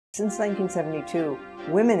Since 1972,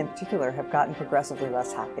 women in particular have gotten progressively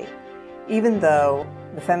less happy. Even though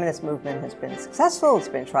the feminist movement has been successful, it's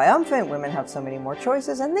been triumphant, women have so many more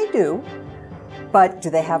choices, and they do. But do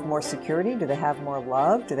they have more security? Do they have more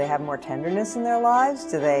love? Do they have more tenderness in their lives?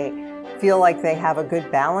 Do they feel like they have a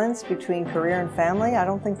good balance between career and family? I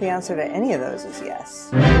don't think the answer to any of those is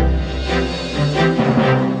yes.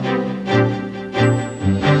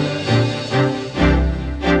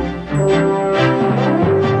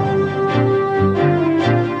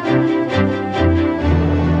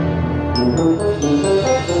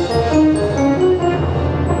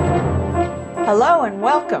 Hello and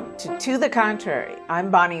welcome to the Contrary. I'm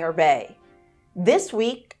Bonnie Erbay. This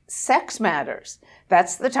week, Sex Matters.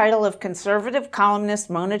 That's the title of conservative columnist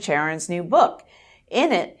Mona Charen's new book.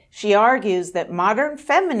 In it, she argues that modern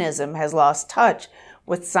feminism has lost touch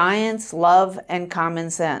with science, love, and common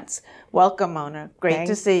sense. Welcome, Mona. Great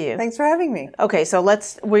to see you. Thanks for having me. Okay, so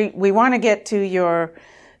we want to get to your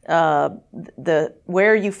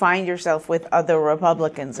where you find yourself with other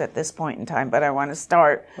Republicans at this point in time, but I want to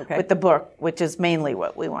start with the book, which is mainly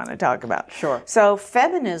what we want to talk about. Sure. So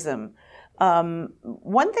feminism,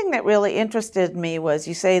 one thing that really interested me was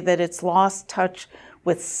you say that it's lost touch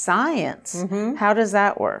with science. Mm-hmm. How does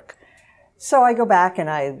that work? So I go back and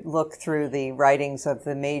I look through the writings of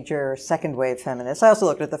the major second wave feminists. I also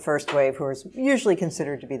looked at the first wave, who is usually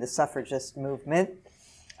considered to be the suffragist movement.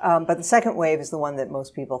 But the second wave is the one that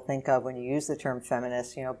most people think of when you use the term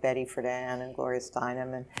feminist, you know, Betty Friedan and Gloria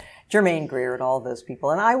Steinem and Germaine Greer and all of those people.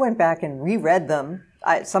 And I went back and reread them.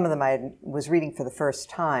 Some of them I was reading for the first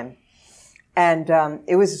time. And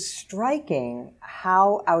it was striking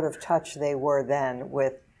how out of touch they were then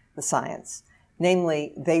with the science.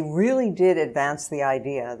 Namely, they really did advance the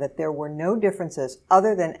idea that there were no differences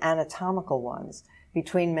other than anatomical ones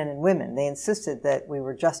between men and women. They insisted that we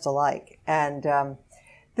were just alike. And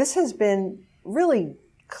this has been really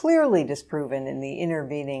clearly disproven in the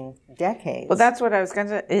intervening decades. Well, that's what I was going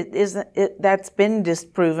to say. That's been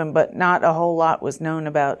disproven, but not a whole lot was known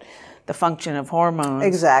about the function of hormones.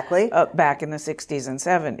 Exactly. Back in the 60s and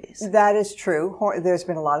 70s. That is true. There's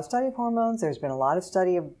been a lot of study of hormones. There's been a lot of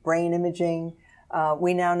study of brain imaging.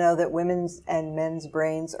 We now know that women's and men's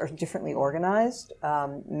brains are differently organized.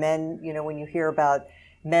 Men, you know, when you hear about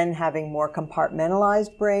men having more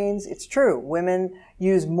compartmentalized brains, it's true. Women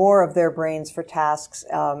use more of their brains for tasks,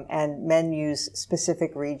 and men use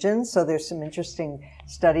specific regions. So there's some interesting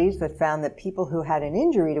studies that found that people who had an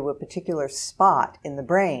injury to a particular spot in the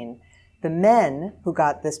brain, the men who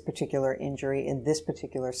got this particular injury in this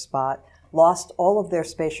particular spot lost all of their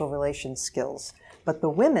spatial relation skills. But the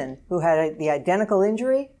women who had the identical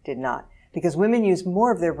injury did not, because women use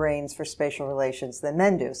more of their brains for spatial relations than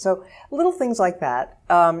men do. So little things like that.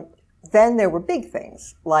 Then there were big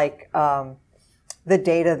things, like the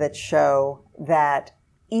data that show that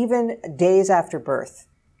even days after birth,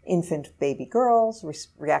 infant baby girls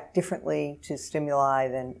react differently to stimuli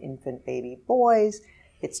than infant baby boys.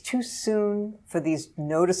 It's too soon for these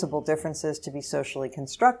noticeable differences to be socially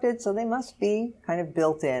constructed, so they must be kind of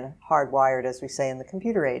built in, hardwired, as we say in the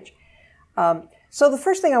computer age. So the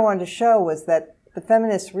first thing I wanted to show was that the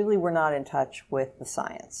feminists really were not in touch with the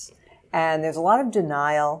science. And there's a lot of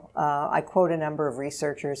denial. I quote a number of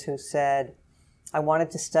researchers who said, I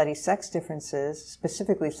wanted to study sex differences,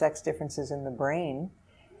 specifically sex differences in the brain,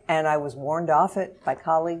 and I was warned off it by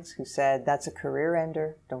colleagues who said, that's a career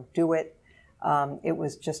ender, don't do it. It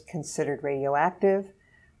was just considered radioactive.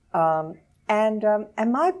 And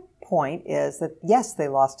my point is that, yes, they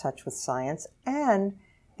lost touch with science, and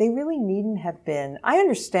they really needn't have been. I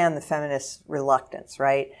understand the feminists' reluctance,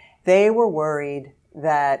 right? They were worried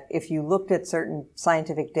that if you looked at certain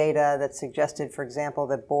scientific data that suggested, for example,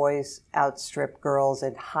 that boys outstrip girls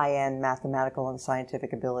in high-end mathematical and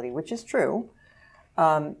scientific ability, which is true,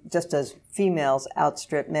 just as females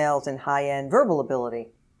outstrip males in high-end verbal ability.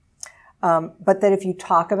 But that if you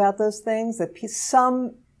talk about those things, that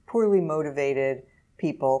some poorly motivated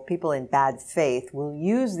people in bad faith, will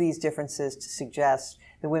use these differences to suggest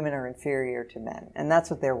that women are inferior to men. And that's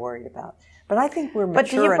what they're worried about. But I think we're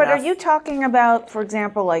mature enough. But are you talking about, for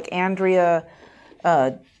example, like Andrea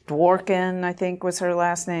Dworkin, I think was her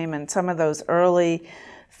last name, and some of those early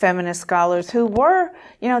feminist scholars who were,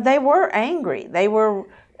 you know, they were angry. They were,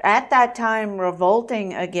 at that time,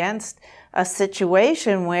 revolting against a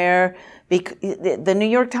situation where the New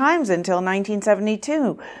York Times until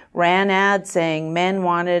 1972 ran ads saying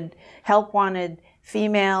help wanted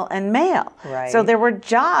female and male. Right. So there were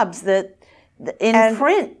jobs that in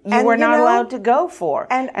print you were not allowed to go for.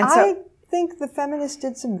 And I think the feminists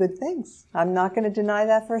did some good things. I'm not going to deny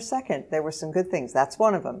that for a second. There were some good things. That's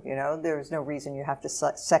one of them. You know, there's no reason you have to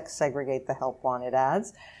sex segregate the help wanted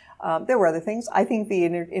ads. There were other things. I think the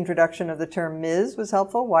introduction of the term Ms. was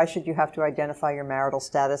helpful. Why should you have to identify your marital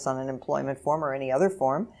status on an employment form or any other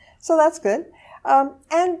form? So that's good.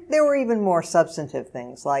 And there were even more substantive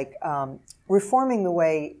things like reforming the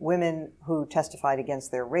way women who testified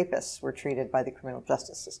against their rapists were treated by the criminal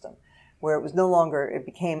justice system, where it was no longer, it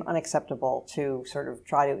became unacceptable to sort of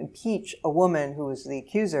try to impeach a woman who was the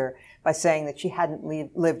accuser by saying that she hadn't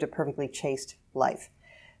lived a perfectly chaste life.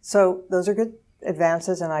 So those are good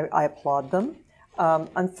advances, and I applaud them.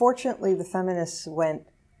 Unfortunately, the feminists went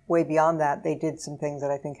way beyond that. They did some things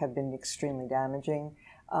that I think have been extremely damaging.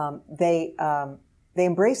 They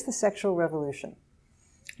embraced the sexual revolution,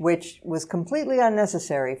 which was completely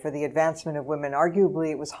unnecessary for the advancement of women. Arguably,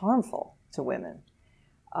 it was harmful to women.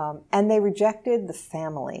 And they rejected the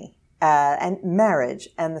family and marriage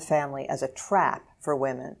and the family as a trap for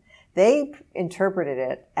women. They interpreted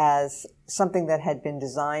it as something that had been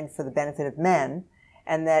designed for the benefit of men,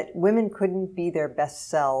 and that women couldn't be their best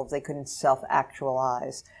selves, they couldn't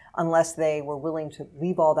self-actualize unless they were willing to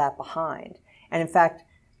leave all that behind. And in fact,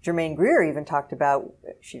 Germaine Greer even talked about,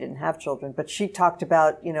 she didn't have children, but she talked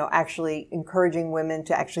about, you know, actually encouraging women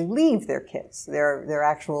to actually leave their kids, their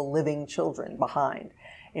actual living children behind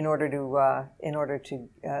in order to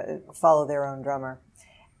follow their own drummer.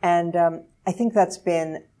 And I think that's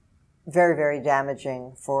been very, very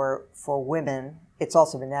damaging for women. It's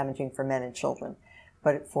also been damaging for men and children.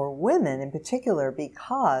 But for women in particular,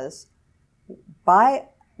 because by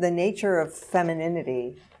the nature of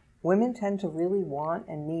femininity, women tend to really want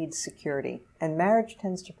and need security, and marriage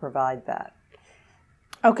tends to provide that.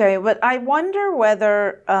 Okay, but I wonder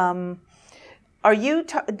whether,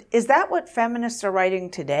 is that what feminists are writing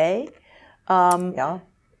today? Yeah.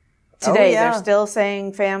 Today, yeah. They're still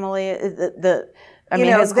saying family,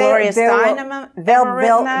 has Gloria Steinem ever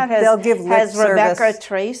written that? Has Rebecca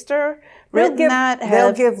Traister written that?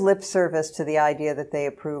 They'll give lip service to the idea that they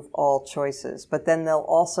approve all choices, but then they'll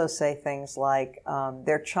also say things like,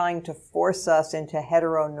 they're trying to force us into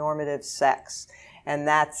heteronormative sex, and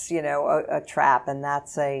that's, you know, a trap, and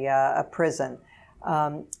that's a prison.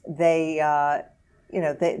 They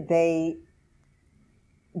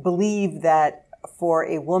believe that for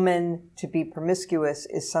a woman to be promiscuous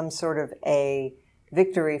is some sort of a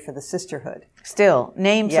victory for the sisterhood. Still,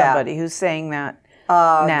 name somebody who's saying that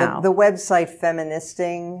now. The website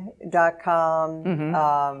feministing.com.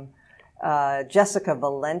 Mm-hmm. Jessica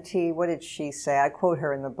Valenti, what did she say? I quote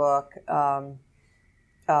her in the book.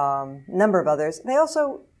 Number of others. They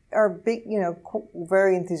also are big, you know,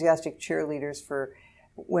 very enthusiastic cheerleaders for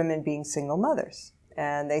women being single mothers.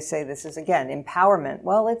 And they say this is, again, empowerment.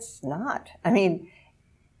 Well, it's not. I mean,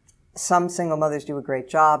 some single mothers do a great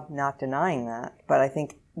job, not denying that. But I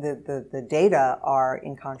think the data are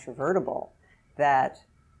incontrovertible that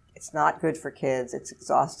it's not good for kids, it's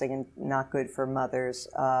exhausting and not good for mothers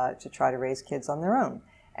to try to raise kids on their own.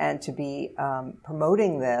 And to be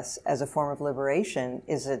promoting this as a form of liberation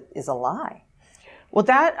is a lie. Well,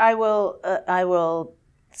 that I will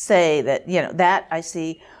say that, you know, that I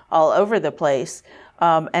see all over the place.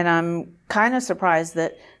 And I'm kind of surprised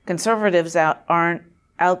that conservatives aren't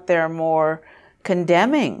out there more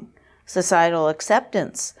condemning societal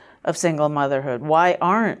acceptance of single motherhood. Why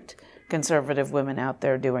aren't conservative women out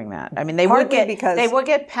there doing that? I mean, they would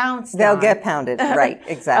get pounced on. They'll get pounded, right,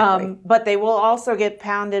 exactly. But they will also get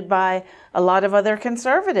pounded by a lot of other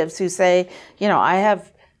conservatives who say, you know, I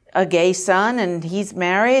have a gay son and he's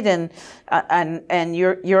married and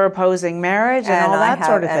you're opposing marriage and all that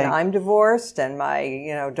sort of thing. And I'm divorced and my,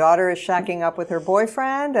 you know, daughter is shacking up with her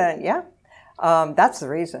boyfriend, and that's the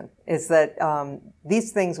reason, is that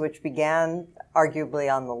these things which began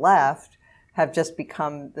arguably on the left have just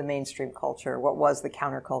become the mainstream culture. What was the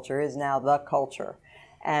counterculture is now the culture.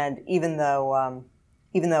 And even though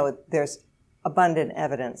there's abundant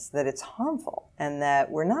evidence that it's harmful and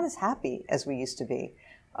that we're not as happy as we used to be,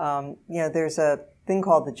 you know, there's a thing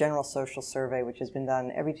called the General Social Survey, which has been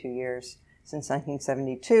done every 2 years since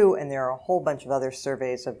 1972, and there are a whole bunch of other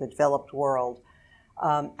surveys of the developed world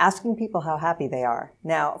asking people how happy they are.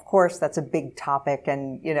 Now, of course, that's a big topic,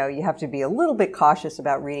 and, you know, you have to be a little bit cautious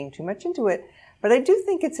about reading too much into it. But I do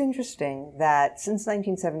think it's interesting that since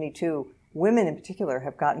 1972, women in particular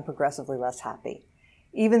have gotten progressively less happy.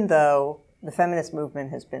 Even though the feminist movement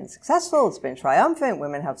has been successful, it's been triumphant,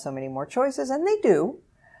 women have so many more choices, and they do.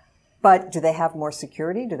 But do they have more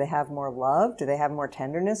security? Do they have more love? Do they have more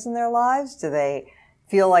tenderness in their lives? Do they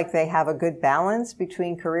feel like they have a good balance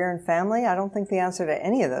between career and family? I don't think the answer to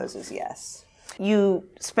any of those is yes. You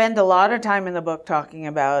spend a lot of time in the book talking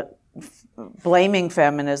about blaming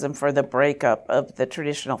feminism for the breakup of the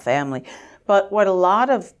traditional family. But what a lot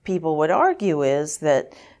of people would argue is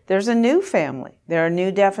that there's a new family. There are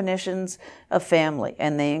new definitions of family,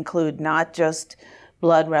 and they include not just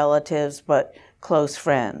blood relatives, but close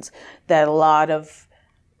friends. That a lot of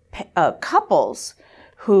couples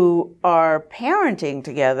who are parenting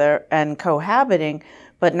together and cohabiting,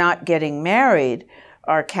 but not getting married,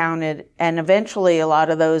 are counted, and eventually a lot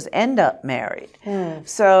of those end up married.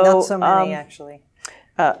 So not so many, actually.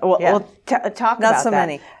 We'll talk about that. Not so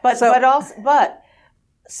many. But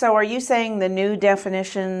so are you saying the new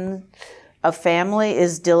definition of family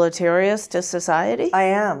is deleterious to society? I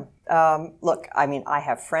am. Look, I mean, I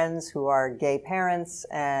have friends who are gay parents,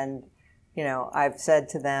 and I've said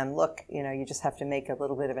to them, look, you just have to make a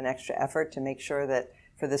little bit of an extra effort to make sure that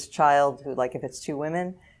for this child who, like, if it's two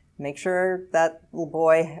women, make sure that little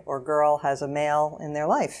boy or girl has a male in their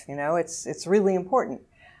life. It's really important.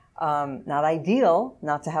 Not ideal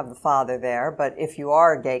not to have the father there, but if you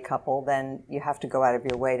are a gay couple, then you have to go out of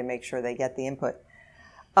your way to make sure they get the input.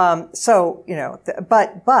 The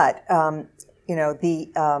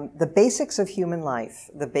basics of human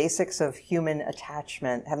life, the basics of human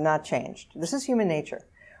attachment have not changed. This is human nature.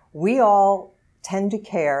 We all tend to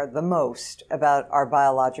care the most about our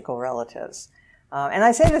biological relatives. And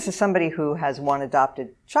I say this as somebody who has one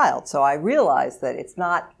adopted child, so I realize that it's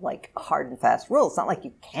not like a hard and fast rule. It's not like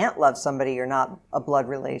you can't love somebody you're not a blood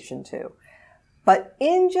relation to. But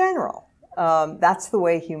in general, that's the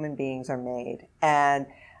way human beings are made. And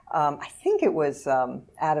I think it was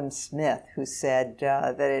Adam Smith who said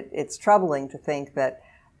that it's troubling to think that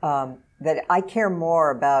I care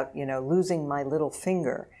more about losing my little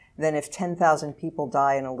finger than if 10,000 people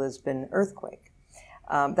die in a Lisbon earthquake.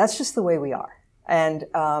 That's just the way we are. And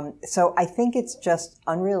so I think it's just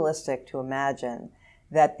unrealistic to imagine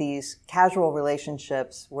that these casual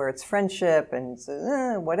relationships where it's friendship and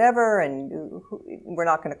whatever, and we're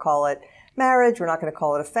not going to call it marriage, we're not going to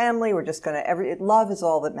call it a family, we're just going to, love is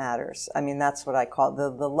all that matters. I mean, that's what I call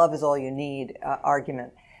the love is all you need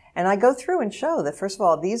argument. And I go through and show that, first of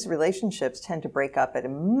all, these relationships tend to break up at a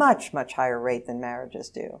much, much higher rate than marriages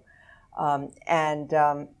do. And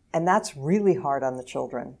that's really hard on the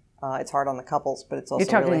children. It's hard on the couples, but it's also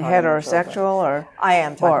You're talking really hard on the children. heterosexual, or I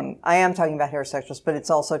am talking about heterosexuals, but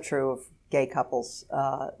it's also true of gay couples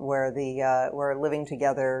where living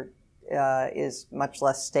together is much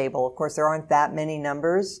less stable. Of course, there aren't that many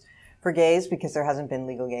numbers for gays because there hasn't been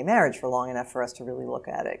legal gay marriage for long enough for us to really look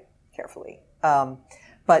at it carefully.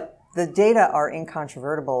 But the data are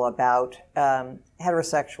incontrovertible about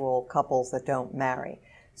heterosexual couples that don't marry.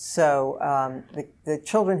 So the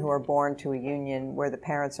children who are born to a union where the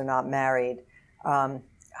parents are not married, I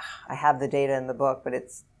have the data in the book, but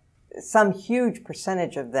it's some huge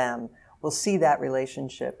percentage of them will see that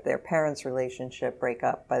relationship, their parents' relationship, break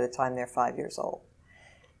up by the time they're 5 years old.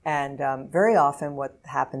 And very often what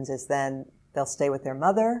happens is then they'll stay with their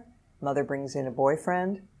mother. Mother brings in a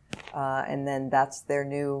boyfriend, and then that's their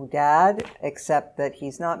new dad, except that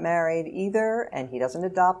he's not married either, and he doesn't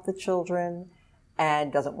adopt the children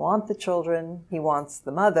and doesn't want the children. He wants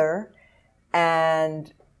the mother,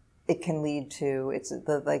 and it can lead to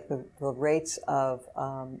the rates of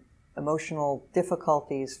emotional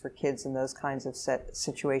difficulties for kids in those kinds of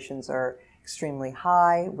situations are extremely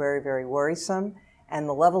high, very, very worrisome, and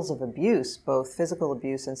the levels of abuse, both physical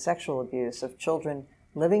abuse and sexual abuse, of children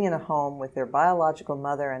living in a home with their biological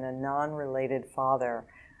mother and a non-related father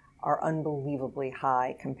are unbelievably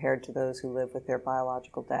high compared to those who live with their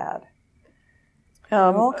biological dad.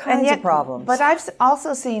 All kinds of problems. But I've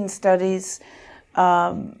also seen studies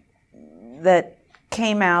that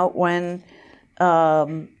came out when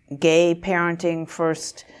gay parenting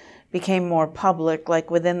first became more public, like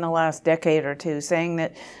within the last decade or two, saying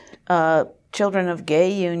that children of gay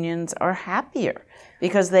unions are happier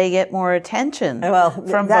because they get more attention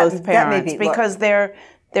from both parents because they're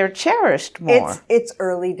cherished more. It's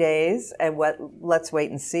early days, and let's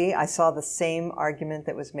wait and see. I saw the same argument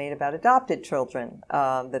that was made about adopted children,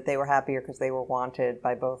 that they were happier because they were wanted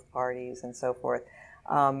by both parties and so forth.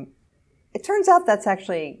 It turns out that's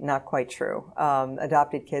actually not quite true.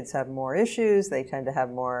 Adopted kids have more issues. They tend to have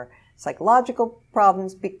more psychological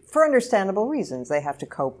problems for understandable reasons. They have to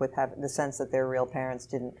cope with the sense that their real parents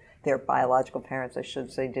their biological parents, I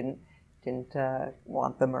should say, didn't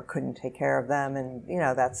want them or couldn't take care of them, and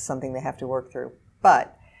that's something they have to work through.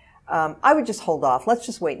 But I would just hold off. Let's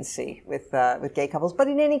just wait and see with gay couples. But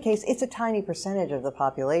in any case, it's a tiny percentage of the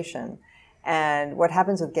population, and what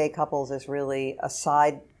happens with gay couples is really a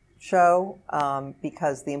side show,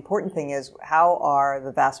 because the important thing is, how are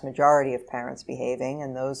the vast majority of parents behaving?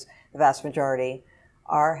 And the vast majority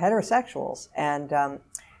are heterosexuals. And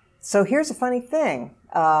so here's a funny thing.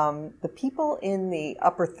 The people in the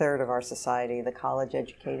upper third of our society, the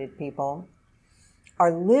college-educated people,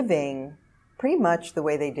 are living pretty much the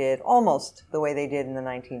way they did, almost the way they did in the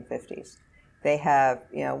 1950s. They have,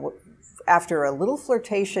 after a little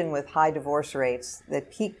flirtation with high divorce rates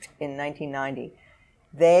that peaked in 1990,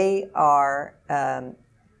 they are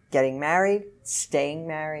getting married, staying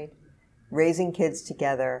married, raising kids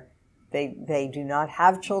together. They do not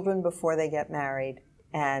have children before they get married,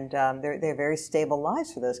 and they're very stable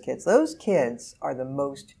lives for those kids. Those kids are the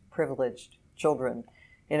most privileged children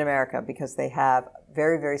in America because they have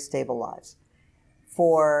very, very stable lives.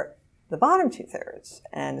 For the bottom two-thirds,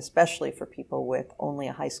 and especially for people with only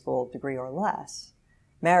a high school degree or less,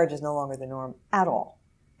 marriage is no longer the norm at all.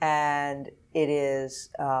 And it is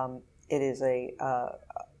a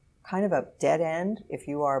kind of a dead end if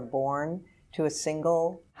you are born to a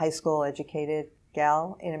single high school educated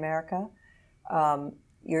gal in America.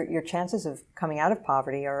 Your chances of coming out of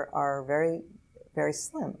poverty are very, very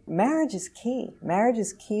slim. Marriage is key. Marriage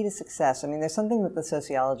is key to success. I mean, there's something that the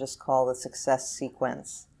sociologists call the success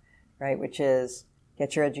sequence, right? Which is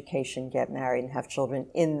get your education, get married, and have children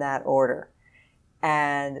in that order.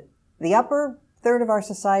 And the upper third of our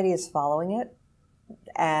society is following it,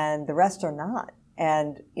 and the rest are not.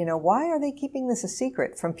 And, why are they keeping this a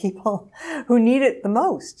secret from people who need it the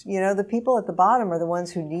most? The people at the bottom are the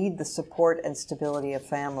ones who need the support and stability of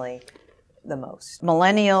family the most.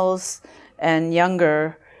 Millennials and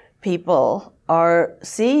younger people are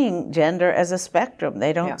seeing gender as a spectrum.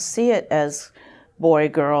 They don't see it as boy,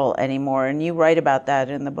 girl anymore. And you write about that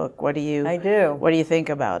in the book. I do. What do you think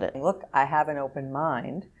about it? Look, I have an open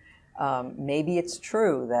mind. Maybe it's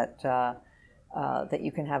true that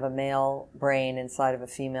you can have a male brain inside of a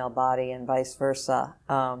female body and vice versa.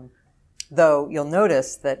 Though you'll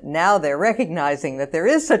notice that now they're recognizing that there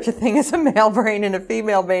is such a thing as a male brain and a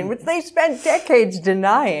female brain, which they spent decades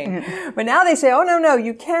denying. But now they say, oh, no,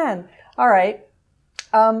 you can. All right.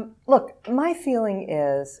 Look, my feeling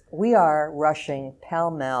is we are rushing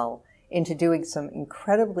pell-mell into doing some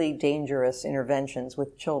incredibly dangerous interventions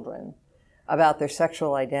with children about their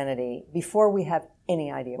sexual identity before we have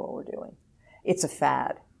any idea what we're doing. It's a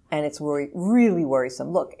fad, and it's really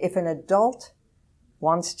worrisome. Look, if an adult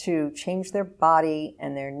wants to change their body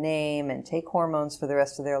and their name and take hormones for the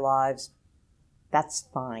rest of their lives, that's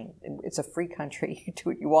fine. It's a free country. You can do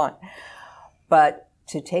what you want. But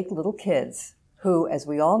to take little kids who, as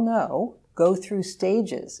we all know, go through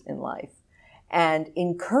stages in life and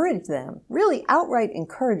encourage them, really outright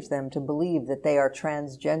encourage them to believe that they are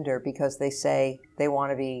transgender because they say they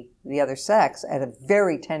want to be the other sex at a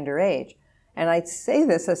very tender age. And I say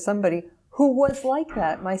this as somebody who was like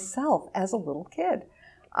that myself as a little kid.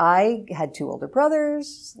 I had 2 older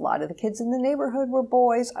brothers. A lot of the kids in the neighborhood were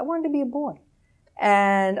boys. I wanted to be a boy.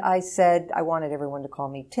 And I said I wanted everyone to call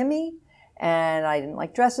me Timmy, and I didn't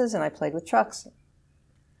like dresses, and I played with trucks.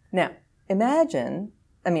 Now, imagine,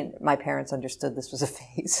 my parents understood this was a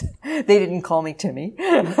phase. They didn't call me Timmy.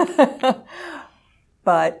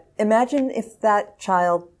 But imagine if that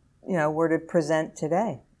child, were to present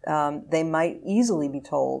today. They might easily be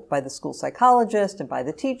told by the school psychologist and by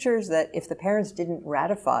the teachers that if the parents didn't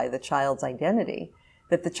ratify the child's identity,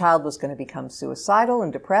 that the child was going to become suicidal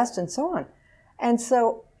and depressed and so on. And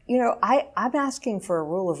so, I'm asking for a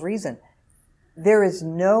rule of reason. There is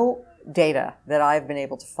no data that I've been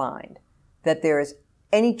able to find that there is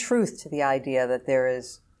any truth to the idea that there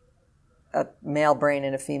is a male brain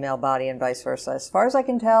in a female body and vice versa. As far as I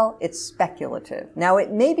can tell, it's speculative. Now,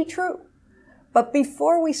 it may be true. But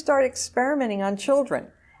before we start experimenting on children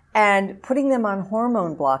and putting them on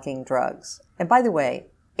hormone-blocking drugs, and by the way,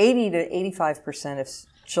 80 to 85% of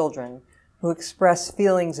children who express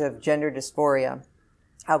feelings of gender dysphoria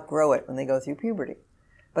outgrow it when they go through puberty.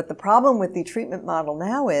 But the problem with the treatment model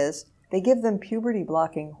now is they give them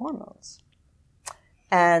puberty-blocking hormones.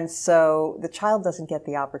 And so the child doesn't get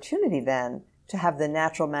the opportunity then to have the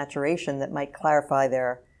natural maturation that might clarify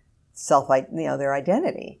their their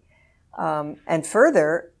identity. And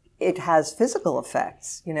further, it has physical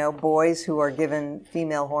effects. Boys who are given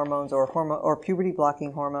female hormones or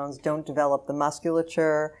puberty-blocking hormones don't develop the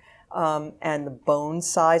musculature and the bone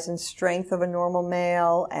size and strength of a normal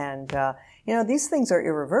male. And, these things are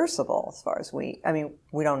irreversible as far as we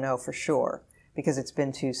don't know for sure because it's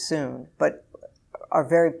been too soon, but are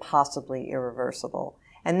very possibly irreversible.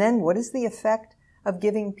 And then what is the effect of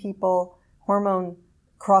giving people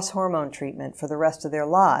cross-hormone treatment for the rest of their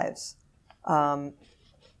lives?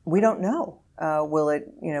 We don't know. Will it,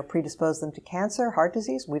 predispose them to cancer, heart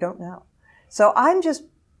disease? We don't know. So I'm just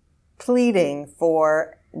pleading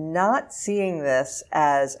for not seeing this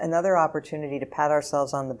as another opportunity to pat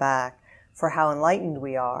ourselves on the back for how enlightened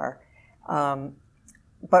we are,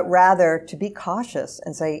 but rather to be cautious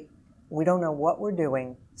and say, we don't know what we're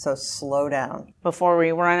doing, so slow down. Before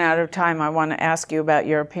we run out of time, I want to ask you about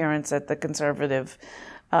your appearance at the conservative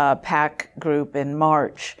PAC group in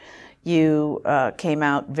March. You came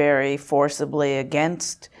out very forcibly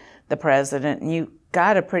against the president, and you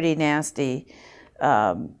got a pretty nasty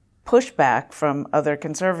pushback from other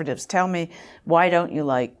conservatives. Tell me, why don't you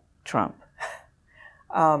like Trump?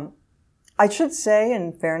 I should say,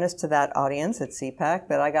 in fairness to that audience at CPAC,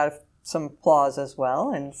 that I got some applause as well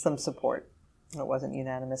and some support. It wasn't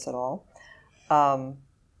unanimous at all.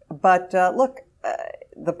 But look,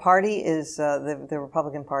 the party is, the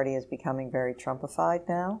Republican Party is becoming very Trumpified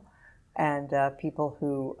now. And people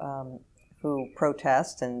who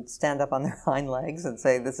protest and stand up on their hind legs and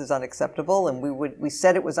say this is unacceptable, and we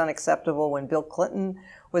said it was unacceptable when Bill Clinton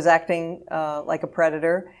was acting like a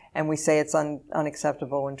predator, and we say it's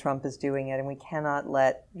unacceptable when Trump is doing it, and we cannot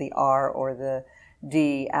let the R or the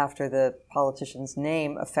D after the politician's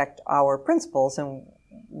name affect our principles and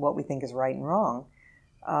what we think is right and wrong.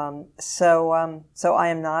 So I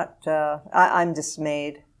am not. I'm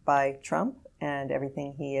dismayed by Trump and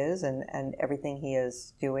everything he is and everything he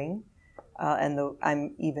is doing.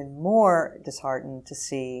 I'm even more disheartened to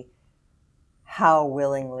see how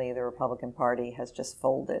willingly the Republican Party has just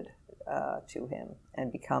folded to him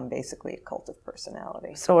and become basically a cult of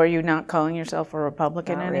personality. So are you not calling yourself a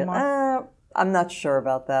Republican anymore? I'm not sure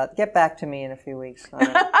about that. Get back to me in a few weeks.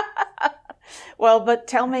 Well, but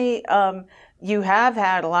tell me, you have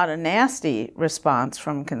had a lot of nasty response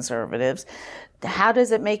from conservatives. How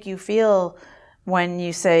does it make you feel when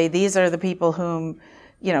you say these are the people whom,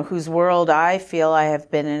 whose world I feel I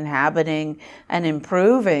have been inhabiting and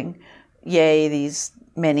improving, yay, these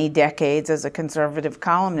many decades as a conservative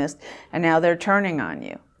columnist, and now they're turning on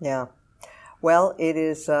you? Yeah. Well,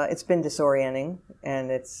 it's been disorienting,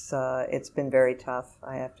 and it's been very tough,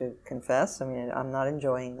 I have to confess. I mean, I'm not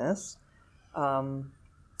enjoying this.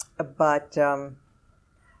 But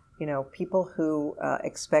people who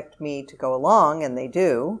expect me to go along, and they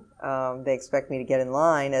do, they expect me to get in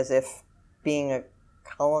line as if being a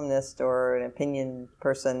columnist or an opinion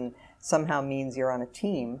person somehow means you're on a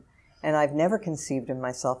team. And I've never conceived of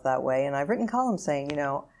myself that way. And I've written columns saying,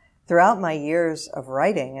 throughout my years of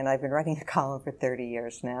writing, and I've been writing a column for 30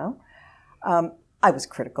 years now, I was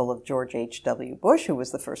critical of George H.W. Bush, who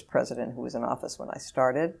was the first president who was in office when I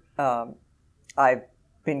started. I've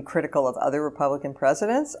been critical of other Republican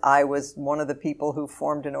presidents. I was one of the people who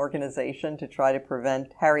formed an organization to try to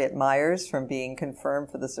prevent Harriet Miers from being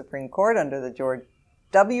confirmed for the Supreme Court under the George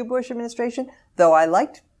W. Bush administration, though I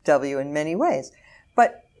liked W in many ways.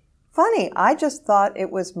 But funny, I just thought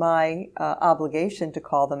it was my obligation to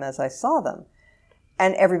call them as I saw them.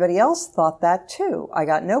 And everybody else thought that too. I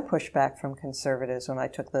got no pushback from conservatives when I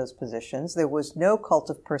took those positions. There was no cult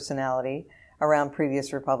of personality around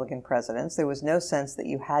previous Republican presidents. There was no sense that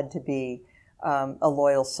you had to be a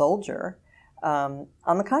loyal soldier. On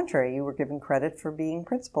the contrary, you were given credit for being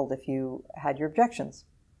principled if you had your objections.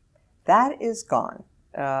 That is gone.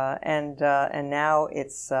 And now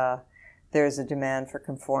it's there's a demand for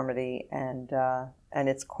conformity, and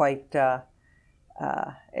it's quite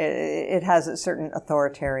it has a certain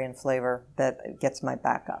authoritarian flavor that gets my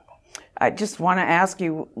back up. I just want to ask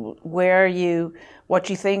you what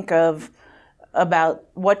you think of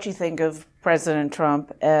President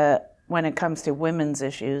Trump when it comes to women's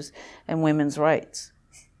issues and women's rights.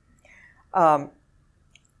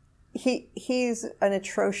 He's an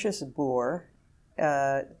atrocious bore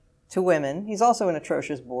to women. He's also an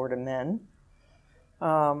atrocious bore to men.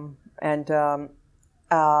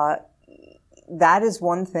 That is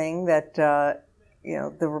one thing that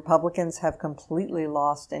the Republicans have completely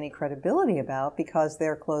lost any credibility about because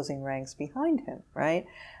they're closing ranks behind him, right?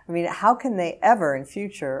 I mean, how can they ever in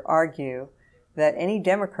future argue that any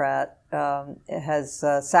Democrat has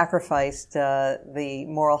sacrificed the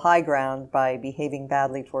moral high ground by behaving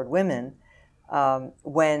badly toward women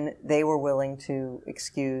when they were willing to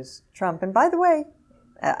excuse Trump? And by the way,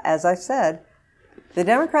 as I said, the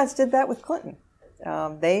Democrats did that with Clinton.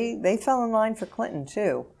 They fell in line for Clinton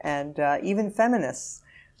too, and even feminists,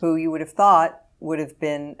 who you would have thought would have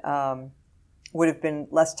been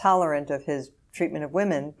less tolerant of his treatment of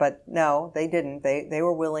women, but no, they didn't. They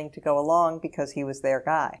were willing to go along because he was their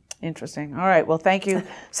guy. Interesting. All right. Well, thank you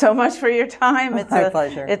so much for your time. My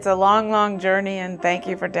pleasure. It's a long, long journey, and thank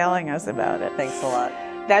you for telling us about it. Thanks a lot.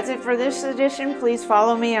 That's it for this edition. Please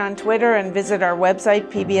follow me on Twitter and visit our website,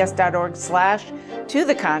 pbs.org/to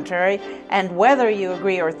the contrary. And whether you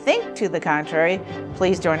agree or think to the contrary,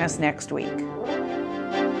 please join us next week.